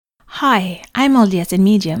Hi, I'm LDS in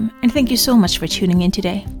Medium, and thank you so much for tuning in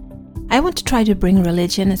today. I want to try to bring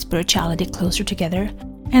religion and spirituality closer together,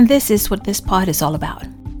 and this is what this pod is all about.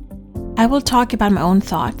 I will talk about my own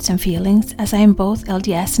thoughts and feelings as I am both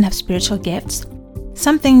LDS and have spiritual gifts,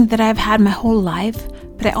 something that I've had my whole life,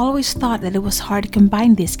 but I always thought that it was hard to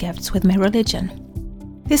combine these gifts with my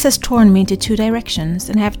religion. This has torn me into two directions,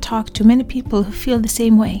 and I have talked to many people who feel the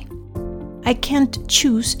same way. I can't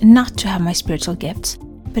choose not to have my spiritual gifts,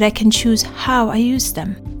 but I can choose how I use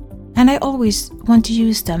them. And I always want to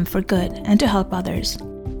use them for good and to help others.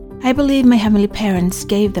 I believe my heavenly parents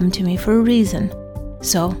gave them to me for a reason.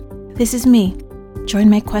 So, this is me. Join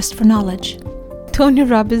my quest for knowledge. Tony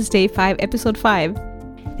Robbins Day 5, Episode 5.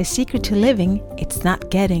 The secret to living, it's not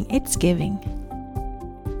getting, it's giving.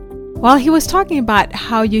 While he was talking about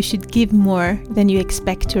how you should give more than you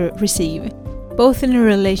expect to receive, both in a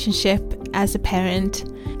relationship as a parent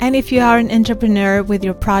and if you are an entrepreneur with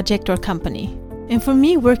your project or company. And for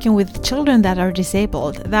me, working with children that are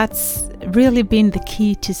disabled, that's really been the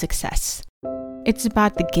key to success. It's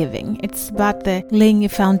about the giving. It's about the laying a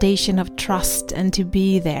foundation of trust and to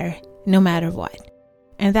be there no matter what.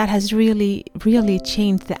 And that has really, really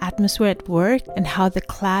changed the atmosphere at work and how the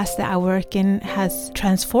class that I work in has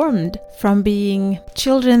transformed from being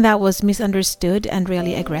children that was misunderstood and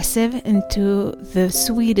really aggressive into the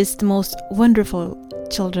sweetest, most wonderful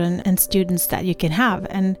children and students that you can have.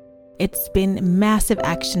 And it's been massive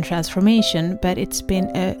action transformation, but it's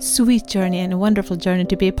been a sweet journey and a wonderful journey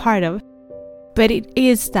to be a part of. But it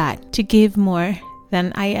is that, to give more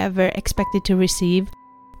than I ever expected to receive.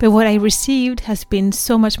 But what I received has been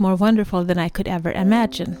so much more wonderful than I could ever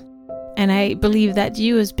imagine. And I believe that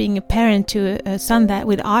you, as being a parent to a son that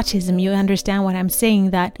with autism, you understand what I'm saying,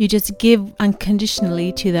 that you just give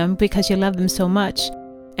unconditionally to them because you love them so much.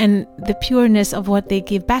 And the pureness of what they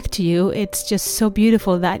give back to you, it's just so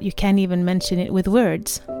beautiful that you can't even mention it with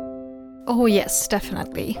words. Oh yes,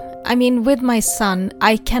 definitely. I mean, with my son,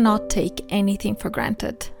 I cannot take anything for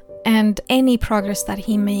granted. And any progress that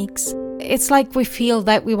he makes, it's like we feel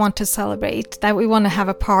that we want to celebrate, that we want to have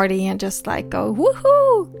a party and just like go,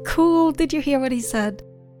 woohoo, cool, did you hear what he said?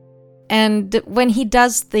 And when he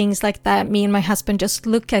does things like that, me and my husband just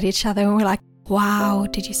look at each other and we're like, wow,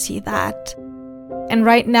 did you see that? And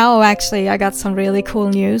right now, actually, I got some really cool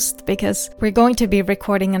news because we're going to be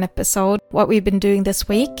recording an episode, what we've been doing this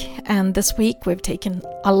week. And this week, we've taken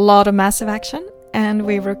a lot of massive action. And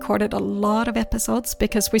we recorded a lot of episodes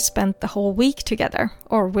because we spent the whole week together,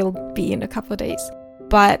 or will be in a couple of days.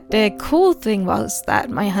 But the cool thing was that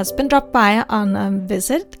my husband dropped by on a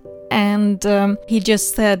visit, and he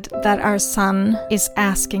just said that our son is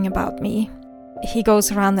asking about me. He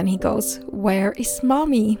goes around and he goes, "Where is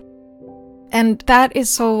mommy?" And that is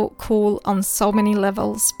so cool on so many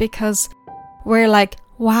levels because we're like,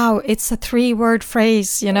 wow, it's a 3-word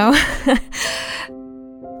phrase, you know?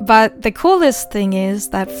 But the coolest thing is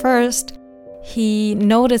that first, he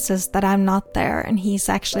notices that I'm not there and he's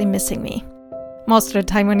actually missing me. Most of the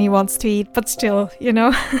time when he wants to eat, but still, you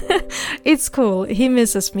know, it's cool. He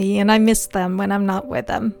misses me and I miss them when I'm not with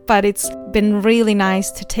them. But it's been really nice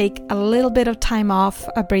to take a little bit of time off,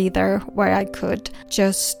 a breather, where I could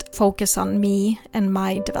just focus on me and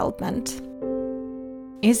my development.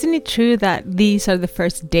 Isn't it true that these are the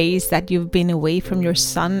first days that you've been away from your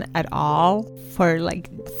son at all for like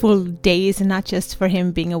full days and not just for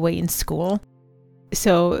him being away in school?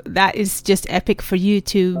 So that is just epic for you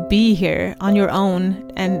to be here on your own.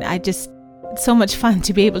 And it's so much fun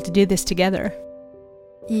to be able to do this together.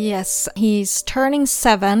 Yes, he's turning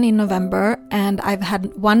 7 in November and I've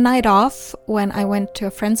had one night off when I went to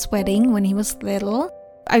a friend's wedding when he was little.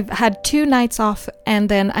 I've had 2 nights off and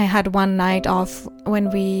then I had 1 night off when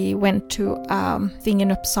we went to thing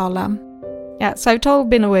in Uppsala. Yeah, so I've totally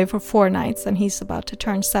been away for 4 nights and he's about to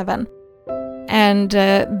turn 7. And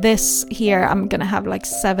this here, I'm gonna have like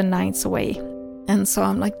 7 nights away. And so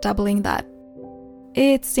I'm like doubling that.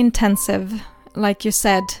 It's intensive. Like you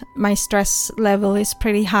said, my stress level is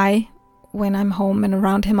pretty high when I'm home and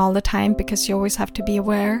around him all the time because you always have to be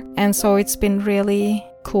aware. And so it's been really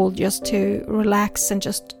cool just to relax and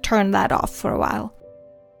just turn that off for a while.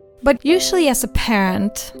 But usually as a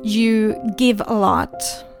parent, you give a lot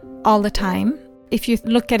all the time. If you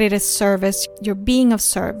look at it as service, you're being of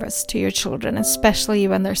service to your children, especially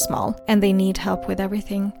when they're small and they need help with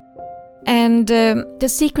everything. And the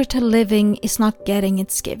secret to living is not getting,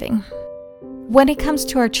 it's giving. When it comes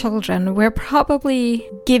to our children, we're probably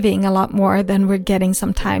giving a lot more than we're getting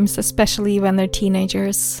sometimes, especially when they're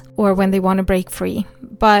teenagers or when they want to break free.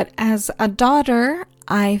 But as a daughter,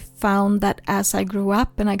 I found that as I grew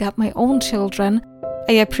up and I got my own children,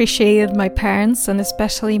 I appreciated my parents and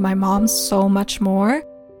especially my mom so much more.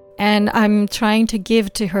 And I'm trying to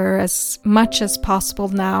give to her as much as possible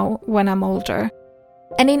now when I'm older.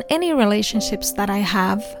 And in any relationships that I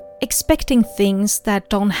have, expecting things that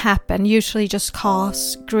don't happen usually just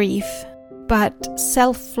cause grief. But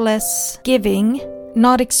selfless giving,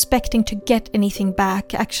 not expecting to get anything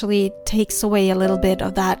back, actually takes away a little bit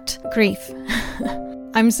of that grief.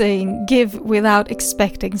 I'm saying give without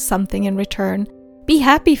expecting something in return. Be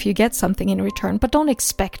happy if you get something in return, but don't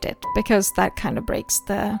expect it, because that kind of breaks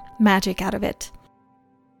the magic out of it.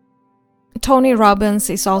 Tony Robbins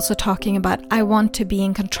is also talking about, I want to be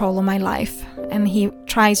in control of my life. And he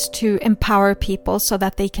tries to empower people so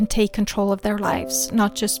that they can take control of their lives,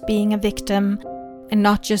 not just being a victim and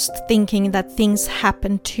not just thinking that things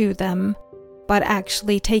happen to them, but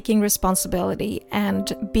actually taking responsibility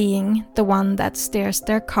and being the one that steers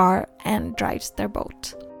their car and drives their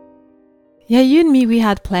boat. Yeah, you and me, we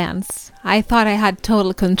had plans. I thought I had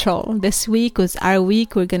total control. This week was our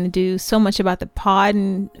week. We're going to do so much about the pod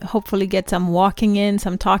and hopefully get some walking in,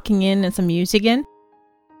 some talking in, and some music in.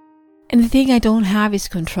 And the thing I don't have is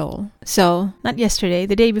control. So, not yesterday,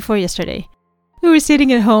 the day before yesterday. We were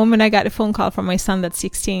sitting at home and I got a phone call from my son that's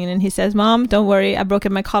 16 and he says, Mom, don't worry, I broke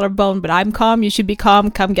my collarbone, but I'm calm. You should be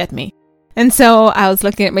calm. Come get me. And so I was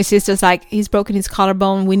looking at my sisters like, he's broken his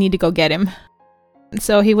collarbone. We need to go get him.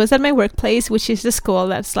 So he was at my workplace, which is the school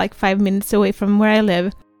that's like 5 minutes away from where I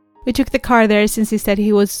live. We took the car there since he said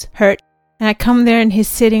he was hurt. And I come there and he's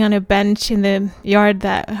sitting on a bench in the yard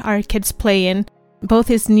that our kids play in. Both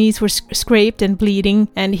his knees were scraped and bleeding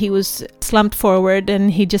and he was slumped forward and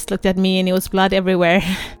he just looked at me and it was blood everywhere.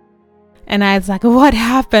 And I was like, what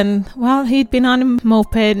happened? Well, he'd been on a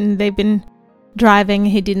moped and they've been driving.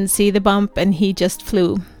 He didn't see the bump and he just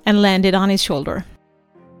flew and landed on his shoulder.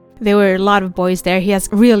 There were a lot of boys there. He has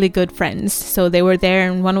really good friends. So they were there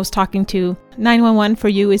and one was talking to 911 for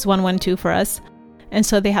you is 112 for us. And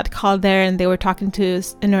so they had called there and they were talking to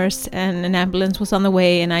a nurse and an ambulance was on the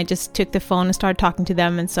way. And I just took the phone and started talking to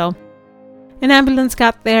them. And so an ambulance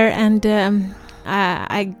got there and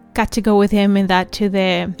I got to go with him in that to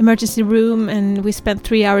the emergency room. And we spent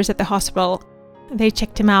 3 hours at the hospital. They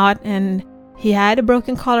checked him out and he had a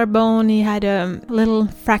broken collarbone. He had a little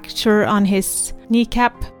fracture on his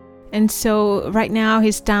kneecap. And so right now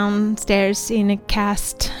he's downstairs in a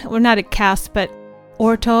cast, well not a cast, but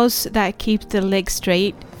orthos that keeps the leg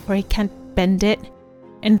straight where he can't bend it.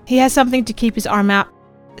 And he has something to keep his arm out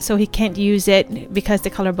so he can't use it because the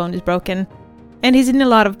collarbone is broken. And he's in a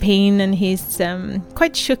lot of pain and he's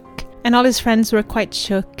quite shook. And all his friends were quite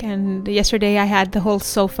shook. And yesterday I had the whole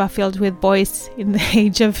sofa filled with boys in the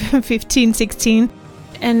age of 15, 16.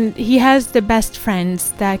 And he has the best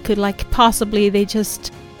friends that could possibly they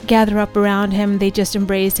just gather up around him, they just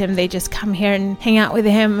embrace him, they just come here and hang out with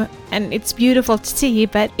him, and it's beautiful to see.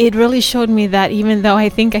 But it really showed me that even though I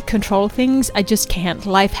think I control things, I just can't.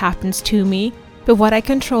 Life happens to me, but what I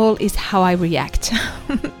control is how I react.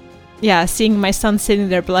 Yeah, seeing my son sitting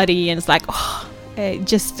there bloody and it's like,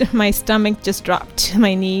 my stomach just dropped to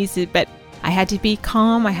my knees. But I had to be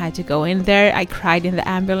calm, I had to go in there. I cried in the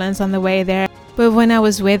ambulance on the way there. But when I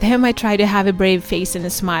was with him, I tried to have a brave face and a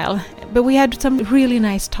smile. But we had some really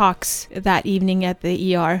nice talks that evening at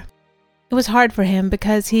the ER. It was hard for him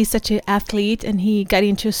because he's such an athlete and he got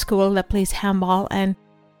into a school that plays handball. And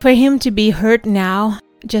for him to be hurt now,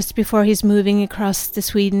 just before he's moving across the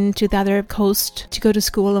Sweden to the other coast to go to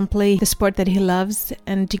school and play the sport that he loves,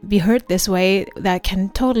 and to be hurt this way, that can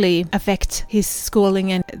totally affect his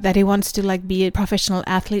schooling and that he wants to be a professional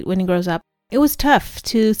athlete when he grows up. It was tough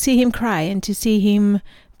to see him cry and to see him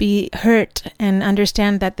be hurt and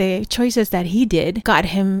understand that the choices that he did got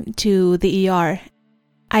him to the ER.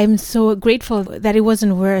 I'm so grateful that it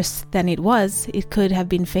wasn't worse than it was. It could have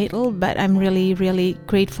been fatal, but I'm really, really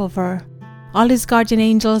grateful for all his guardian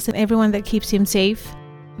angels and everyone that keeps him safe.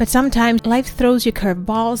 But sometimes life throws you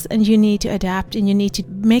curveballs and you need to adapt and you need to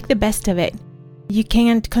make the best of it. You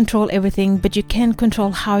can't control everything, but you can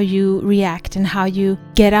control how you react and how you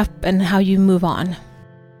get up and how you move on.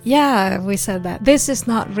 Yeah, we said that. This is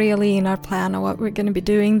not really in our plan of what we're going to be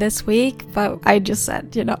doing this week, but I just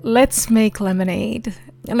said, let's make lemonade.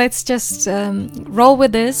 Let's just roll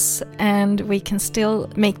with this and we can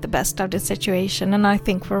still make the best of the situation. And I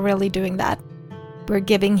think we're really doing that. We're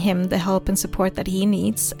giving him the help and support that he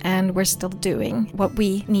needs, and we're still doing what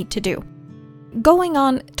we need to do. Going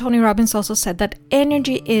on, Tony Robbins also said that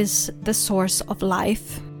energy is the source of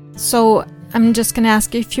life. So I'm just going to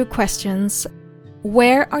ask you a few questions.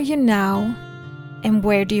 Where are you now and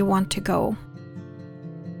where do you want to go?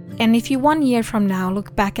 And if you 1 year from now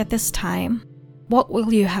look back at this time, what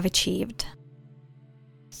will you have achieved?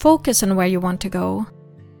 focus on where you want to go.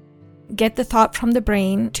 Get the thought from the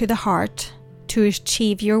brain to the heart to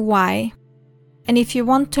achieve your why. And if you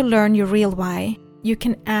want to learn your real why, you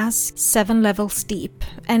can ask 7 levels deep.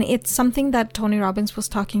 And it's something that Tony Robbins was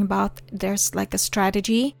talking about. There's like a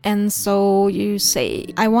strategy. And so you say,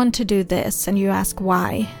 I want to do this. And you ask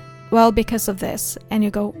why. Well, because of this. And you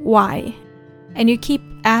go, why? And you keep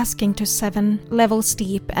asking to 7 levels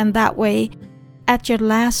deep. And that way, at your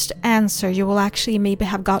last answer, you will actually maybe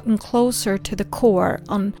have gotten closer to the core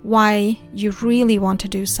on why you really want to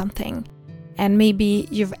do something. And maybe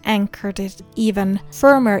you've anchored it even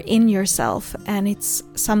firmer in yourself, and it's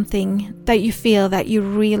something that you feel that you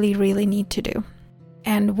really, really need to do.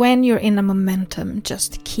 And when you're in a momentum,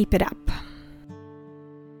 just keep it up.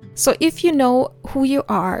 So if you know who you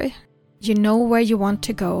are, you know where you want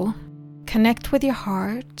to go, connect with your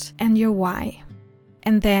heart and your why.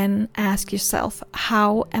 And then ask yourself,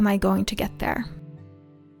 how am I going to get there?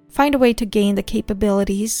 Find a way to gain the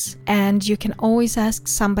capabilities, and you can always ask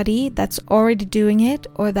somebody that's already doing it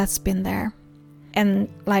or that's been there. And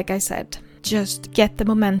like I said, just get the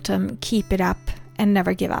momentum, keep it up, and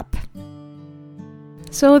never give up.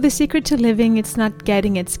 So the secret to living, it's not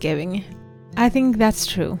getting, it's giving. I think that's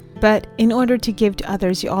true. But in order to give to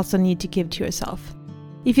others, you also need to give to yourself.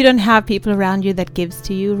 If you don't have people around you that gives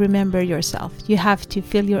to you, remember yourself. You have to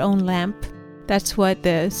fill your own lamp. That's what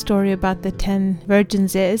the story about the 10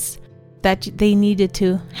 virgins is, that they needed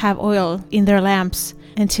to have oil in their lamps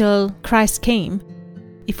until Christ came.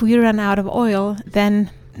 If we run out of oil,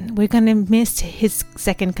 then we're going to miss his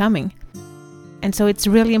second coming. And so it's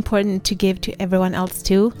really important to give to everyone else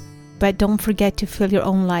too, but don't forget to fill your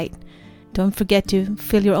own light. Don't forget to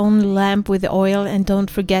fill your own lamp with the oil, and don't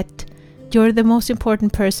forget you're the most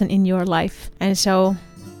important person in your life. And so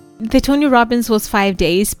the Tony Robbins was 5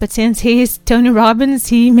 days, but since he's Tony Robbins,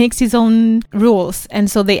 he makes his own rules. And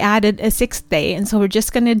so they added a 6th day. And so we're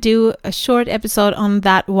just going to do a short episode on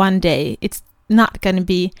that one day. It's not going to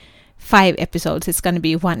be 5 episodes. It's going to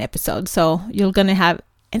be 1 episode. So you're going to have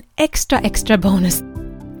an extra bonus.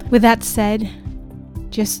 With that said,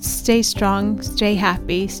 just stay strong, stay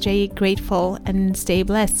happy, stay grateful, and stay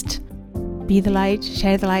blessed. Be the light,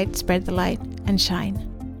 share the light, spread the light, and shine.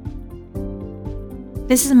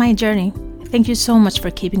 This is my journey. Thank you so much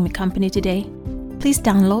for keeping me company today. Please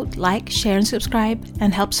download, like, share, and subscribe,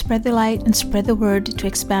 and help spread the light and spread the word to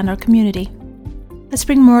expand our community. Let's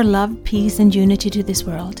bring more love, peace, and unity to this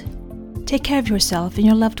world. Take care of yourself and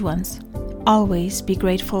your loved ones. Always be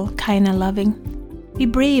grateful, kind, and loving. Be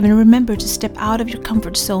brave and remember to step out of your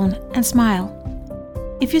comfort zone and smile.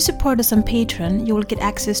 If you support us on Patreon, you will get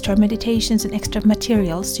access to our meditations and extra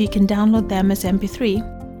materials so you can download them as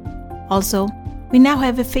MP3. Also, we now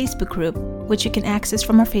have a Facebook group, which you can access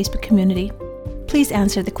from our Facebook community. Please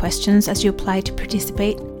answer the questions as you apply to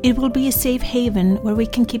participate. It will be a safe haven where we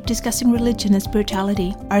can keep discussing religion and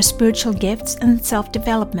spirituality, our spiritual gifts, and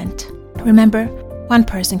self-development. Remember, one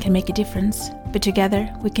person can make a difference, but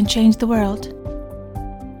together we can change the world.